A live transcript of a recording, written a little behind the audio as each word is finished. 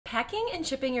Packing and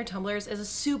shipping your tumblers is a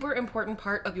super important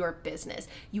part of your business.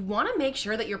 You want to make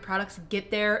sure that your products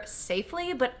get there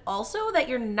safely, but also that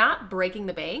you're not breaking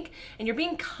the bank and you're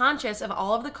being conscious of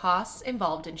all of the costs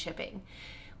involved in shipping.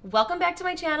 Welcome back to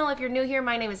my channel. If you're new here,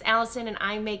 my name is Allison and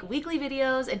I make weekly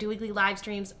videos and do weekly live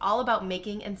streams all about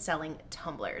making and selling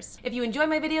tumblers. If you enjoy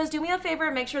my videos, do me a favor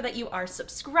and make sure that you are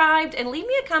subscribed and leave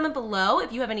me a comment below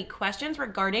if you have any questions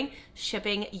regarding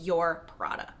shipping your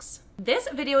products. This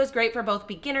video is great for both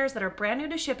beginners that are brand new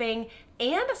to shipping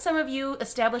and some of you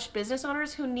established business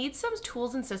owners who need some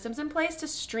tools and systems in place to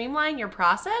streamline your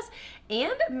process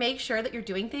and make sure that you're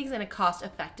doing things in a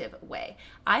cost-effective way.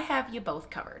 I have you both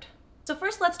covered. So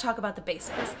first, let's talk about the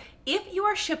basics. If you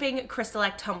are shipping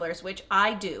CrystaLac tumblers, which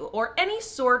I do, or any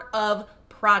sort of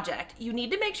project, you need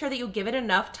to make sure that you give it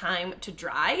enough time to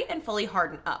dry and fully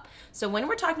harden up. So when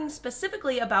we're talking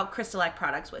specifically about CrystaLac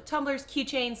products with tumblers,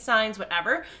 keychains, signs,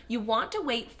 whatever, you want to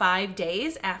wait 5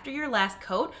 days after your last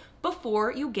coat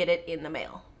before you get it in the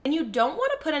mail. And you don't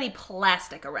want to put any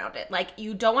plastic around it. Like,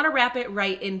 you don't want to wrap it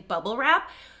right in bubble wrap.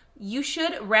 You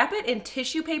should wrap it in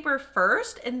tissue paper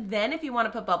first, and then if you want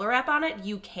to put bubble wrap on it,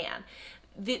 you can.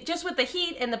 Just with the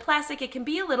heat and the plastic, it can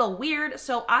be a little weird,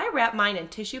 so I wrap mine in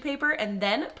tissue paper and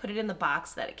then put it in the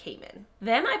box that it came in.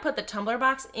 Then I put the tumbler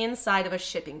box inside of a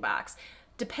shipping box.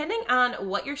 Depending on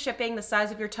what you're shipping, the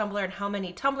size of your tumbler, and how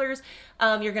many tumblers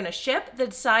you're gonna ship, the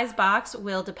size box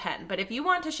will depend. But if you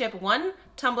want to ship one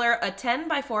tumbler, a 10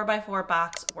 by 4 by 4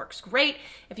 box works great.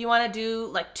 If you wanna do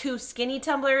like 2 skinny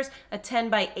tumblers, a 10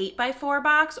 by 8 by 4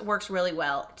 box works really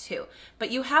well too. But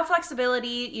you have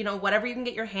flexibility, you know, whatever you can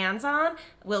get your hands on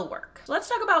will work. So let's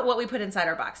talk about what we put inside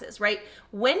our boxes, right?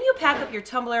 When you pack up your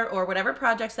tumbler or whatever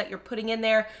projects that you're putting in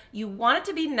there, you want it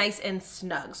to be nice and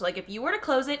snug. So like if you were to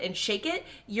close it and shake it,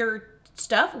 your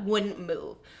stuff wouldn't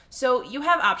move. So you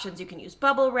have options. You can use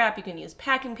bubble wrap, you can use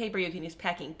packing paper, you can use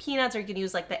packing peanuts, or you can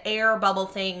use like the air bubble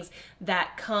things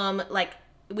that come like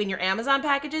when your Amazon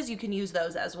packages, you can use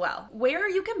those as well. Where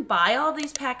you can buy all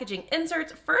these packaging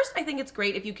inserts, first I think it's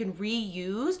great if you can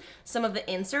reuse some of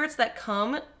the inserts that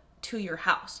come to your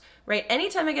house, right?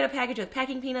 Anytime I get a package with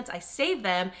packing peanuts, I save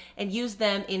them and use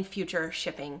them in future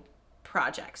shipping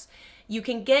projects. You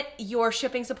can get your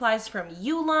shipping supplies from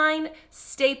Uline,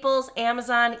 Staples,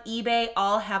 Amazon, eBay,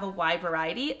 all have a wide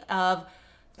variety of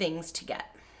things to get.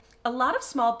 A lot of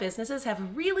small businesses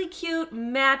have really cute,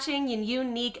 matching, and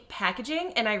unique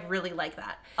packaging, and I really like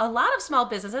that. A lot of small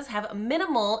businesses have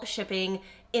minimal shipping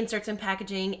inserts and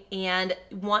packaging and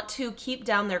want to keep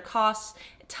down their costs,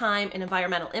 time, and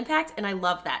environmental impact, and I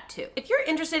love that too. If you're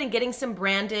interested in getting some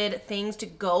branded things to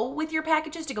go with your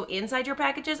packages, to go inside your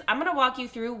packages, I'm gonna walk you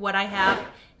through what I have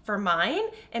for mine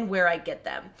and where I get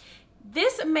them.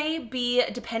 This may be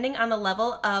depending on the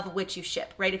level of which you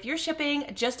ship, right? If you're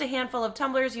shipping just a handful of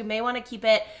tumblers, you may want to keep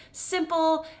it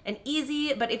simple and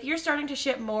easy, but if you're starting to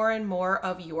ship more and more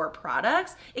of your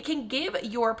products, it can give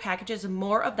your packages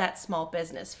more of that small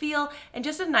business feel and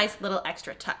just a nice little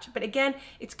extra touch. But again,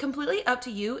 it's completely up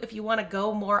to you if you want to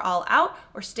go more all out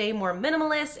or stay more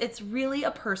minimalist. It's really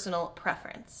a personal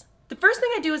preference. The first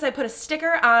thing I do is I put a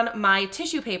sticker on my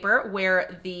tissue paper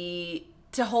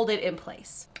to hold it in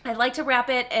place. I like to wrap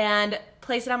it and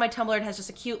place it on my tumbler. It has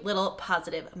just a cute little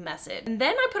positive message. And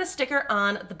then I put a sticker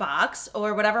on the box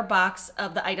or whatever box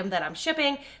of the item that I'm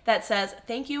shipping that says,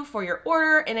 "Thank you for your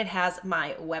order," and it has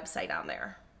my website on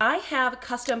there. I have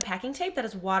custom packing tape that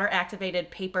is water activated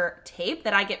paper tape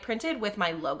that I get printed with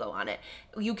my logo on it.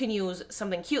 You can use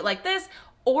something cute like this,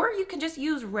 or you can just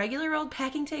use regular old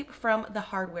packing tape from the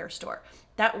hardware store.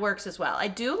 That works as well. I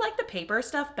do like the paper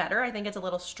stuff better. I think it's a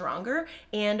little stronger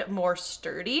and more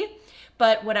sturdy,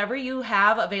 but whatever you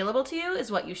have available to you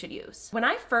is what you should use. When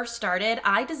I first started,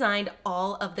 I designed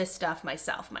all of this stuff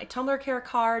myself. My tumbler care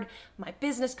card, my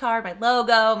business card, my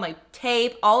logo, my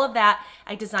tape, all of that.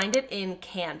 I designed it in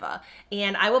Canva,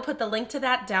 and I will put the link to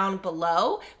that down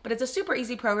below, but it's a super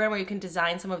easy program where you can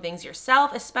design some of the things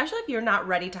yourself, especially if you're not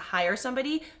ready to hire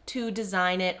somebody to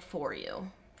design it for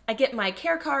you. I get my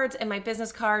care cards and my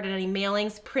business card and any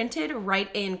mailings printed right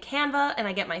in Canva, and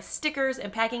I get my stickers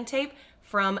and packing tape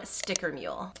from Sticker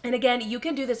Mule. And again, you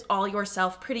can do this all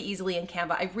yourself pretty easily in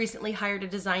Canva. I recently hired a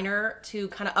designer to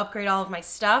kind of upgrade all of my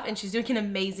stuff, and she's doing an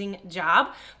amazing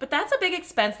job, but that's a big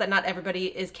expense that not everybody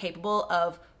is capable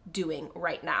of doing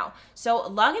right now. So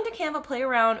log into Canva, play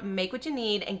around, make what you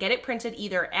need, and get it printed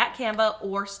either at Canva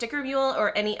or Sticker Mule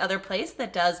or any other place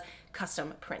that does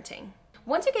custom printing.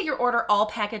 Once you get your order all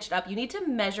packaged up, you need to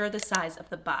measure the size of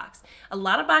the box. A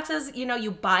lot of boxes, you know,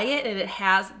 you buy it and it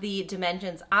has the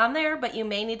dimensions on there, but you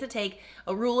may need to take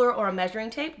a ruler or a measuring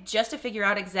tape just to figure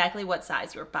out exactly what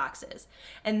size your box is.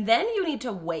 And then you need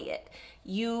to weigh it.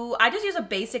 I just use a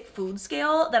basic food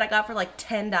scale that I got for like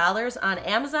 $10 on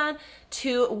Amazon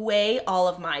to weigh all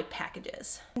of my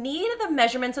packages. Need the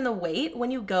measurements and the weight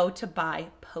when you go to buy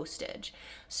postage.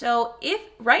 So if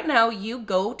right now you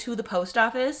go to the post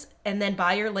office and then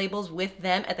buy your labels with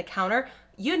them at the counter,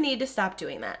 you need to stop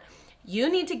doing that. You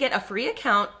need to get a free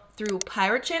account through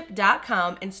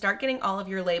pirateship.com and start getting all of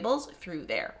your labels through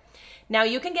there. Now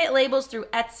you can get labels through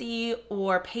Etsy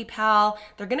or PayPal.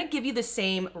 They're gonna give you the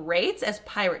same rates as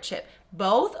Pirate Ship,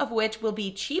 both of which will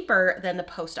be cheaper than the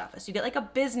post office. You get like a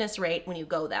business rate when you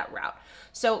go that route.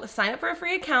 So sign up for a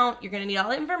free account. You're gonna need all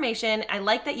the information. I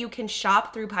like that you can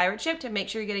shop through Pirate Ship to make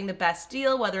sure you're getting the best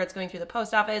deal, whether it's going through the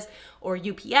post office or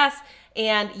UPS,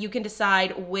 and you can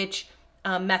decide which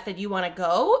method you want to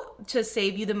go to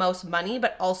save you the most money,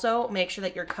 but also make sure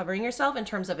that you're covering yourself in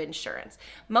terms of insurance.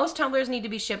 Most tumblers need to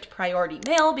be shipped priority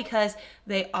mail because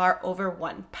they are over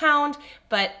 1 pound,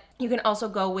 but you can also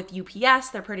go with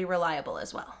UPS. They're pretty reliable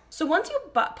as well. So once you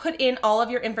put in all of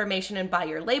your information and buy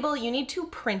your label, you need to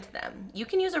print them. You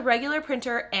can use a regular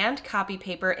printer and copy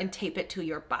paper and tape it to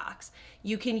your box.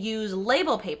 You can use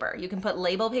label paper. You can put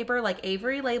label paper like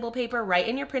Avery label paper right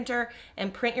in your printer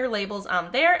and print your labels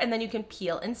on there, and then you can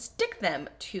peel and stick them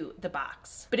to the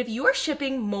box. But if you are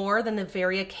shipping more than the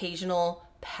very occasional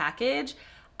package,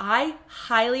 I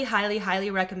highly, highly, highly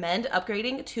recommend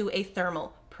upgrading to a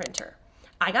thermal printer.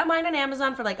 I got mine on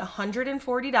Amazon for like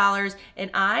 $140 and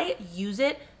I use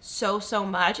it so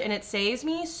much, and it saves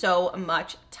me so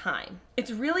much time.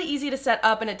 It's really easy to set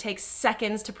up and it takes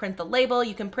seconds to print the label.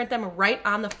 You can print them right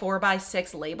on the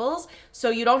 4x6 labels,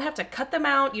 so you don't have to cut them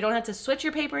out. You don't have to switch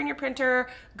your paper in your printer,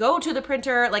 go to the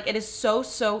printer. Like, it is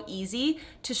so easy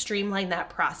to streamline that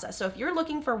process. So if you're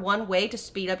looking for one way to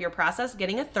speed up your process,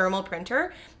 getting a thermal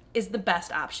printer is the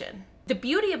best option. The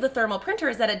beauty of the thermal printer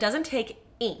is that it doesn't take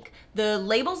ink. The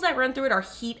labels that run through it are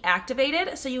heat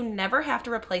activated, so you never have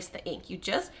to replace the ink. You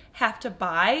just have to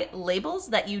buy labels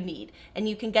that you need, and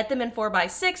you can get them in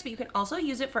 4x6, but you can also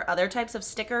use it for other types of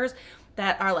stickers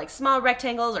that are like small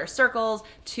rectangles or circles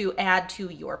to add to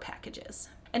your packages.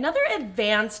 Another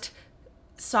advanced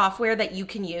software that you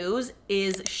can use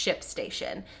is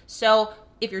ShipStation. So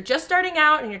if you're just starting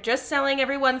out and you're just selling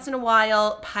every once in a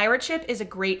while, Pirate Ship is a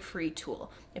great free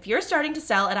tool. If you're starting to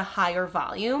sell at a higher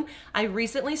volume, I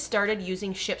recently started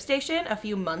using ShipStation a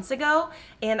few months ago,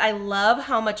 and I love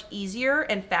how much easier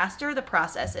and faster the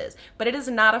process is, but it is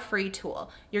not a free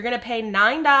tool. You're gonna pay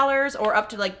 $9 or up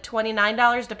to like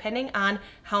 $29 depending on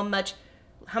how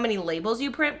many labels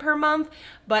you print per month,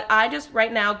 but I just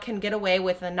right now can get away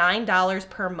with the $9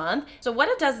 per month. So what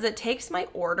it does is it takes my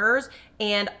orders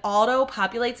and auto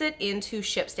populates it into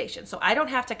ShipStation. So I don't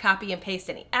have to copy and paste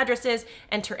any addresses,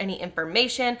 enter any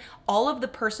information. All of the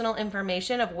personal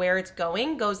information of where it's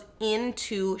going goes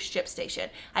into ShipStation.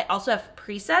 I also have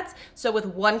presets, so with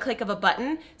one click of a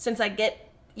button, since I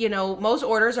get, you know, most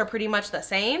orders are pretty much the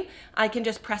same, I can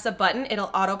just press a button,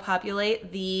 it'll auto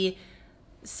populate the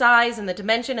size and the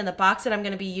dimension and the box that I'm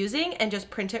going to be using and just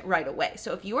print it right away.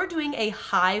 So if you are doing a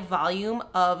high volume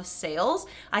of sales,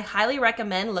 I highly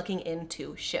recommend looking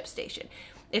into ShipStation.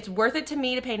 It's worth it to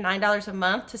me to pay $9 a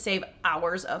month to save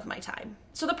hours of my time.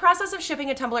 So the process of shipping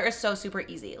a tumbler is so super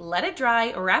easy. Let it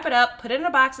dry, wrap it up, put it in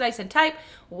a box nice and tight,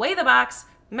 weigh the box,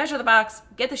 measure the box,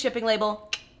 get the shipping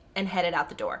label, and head it out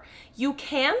the door. You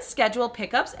can schedule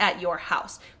pickups at your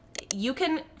house. You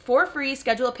can, for free,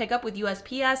 schedule a pickup with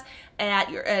USPS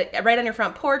at your right on your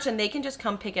front porch, and they can just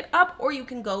come pick it up, or you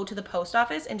can go to the post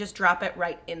office and just drop it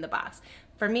right in the box.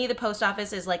 For me, the post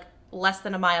office is like less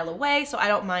than a mile away, so I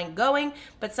don't mind going,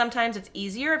 but sometimes it's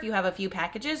easier if you have a few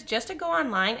packages just to go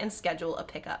online and schedule a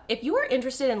pickup. If you are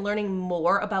interested in learning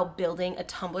more about building a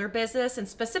tumbler business and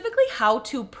specifically how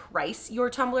to price your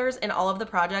tumblers and all of the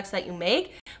projects that you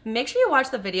make sure you watch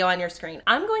the video on your screen.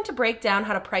 I'm going to break down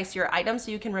how to price your items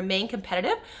so you can remain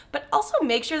competitive, but also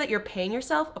make sure that you're paying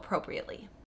yourself appropriately.